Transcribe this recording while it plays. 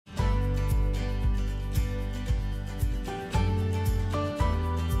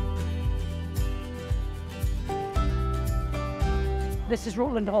This is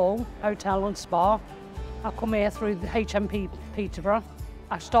Rutland Hall Hotel and Spa. I come here through the HMP Peterborough.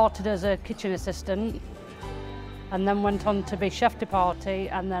 I started as a kitchen assistant and then went on to be chef de partie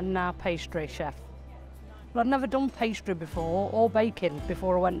and then now pastry chef. Well, I'd never done pastry before or baking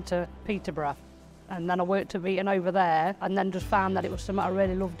before I went to Peterborough. And then I worked at Eton over there and then just found that it was something I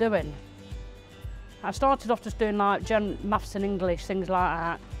really loved doing. I started off just doing like maths and English, things like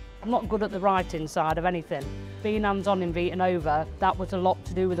that. I'm not good at the writing side of anything. Being hands-on in Eton over, that was a lot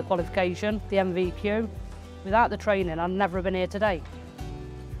to do with the qualification, the MVQ. Without the training, I'd never have been here today.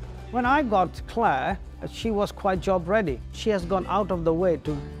 When I got Claire, she was quite job ready. She has gone out of the way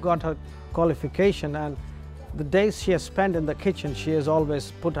to got her qualification, and the days she has spent in the kitchen, she has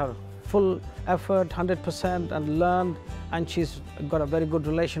always put her full effort, 100%, and learned, and she's got a very good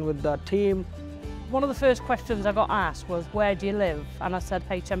relation with the team. One of the first questions I got asked was, where do you live? And I said,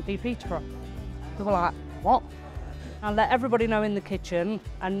 HMP Peterborough. They were like, what? I let everybody know in the kitchen,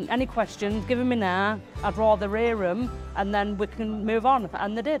 and any questions, give them me now. I'd rather hear them, and then we can move on,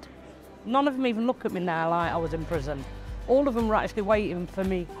 and they did. None of them even look at me now like I was in prison. All of them were actually waiting for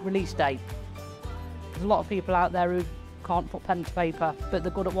me release date. There's a lot of people out there who can't put pen to paper, but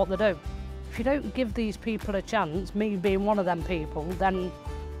they're good at what they do. If you don't give these people a chance, me being one of them people, then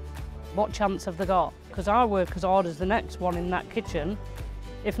what chance have they got? Because I work as hard as the next one in that kitchen,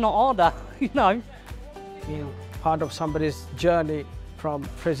 if not harder, you know. Being part of somebody's journey from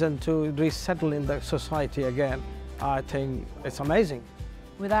prison to resettle in the society again, I think it's amazing.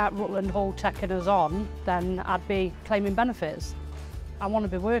 Without Rutland Hall taking us on, then I'd be claiming benefits. I want to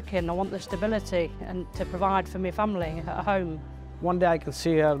be working, I want the stability and to provide for my family at home. One day I can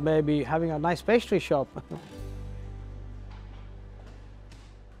see her maybe having a nice pastry shop.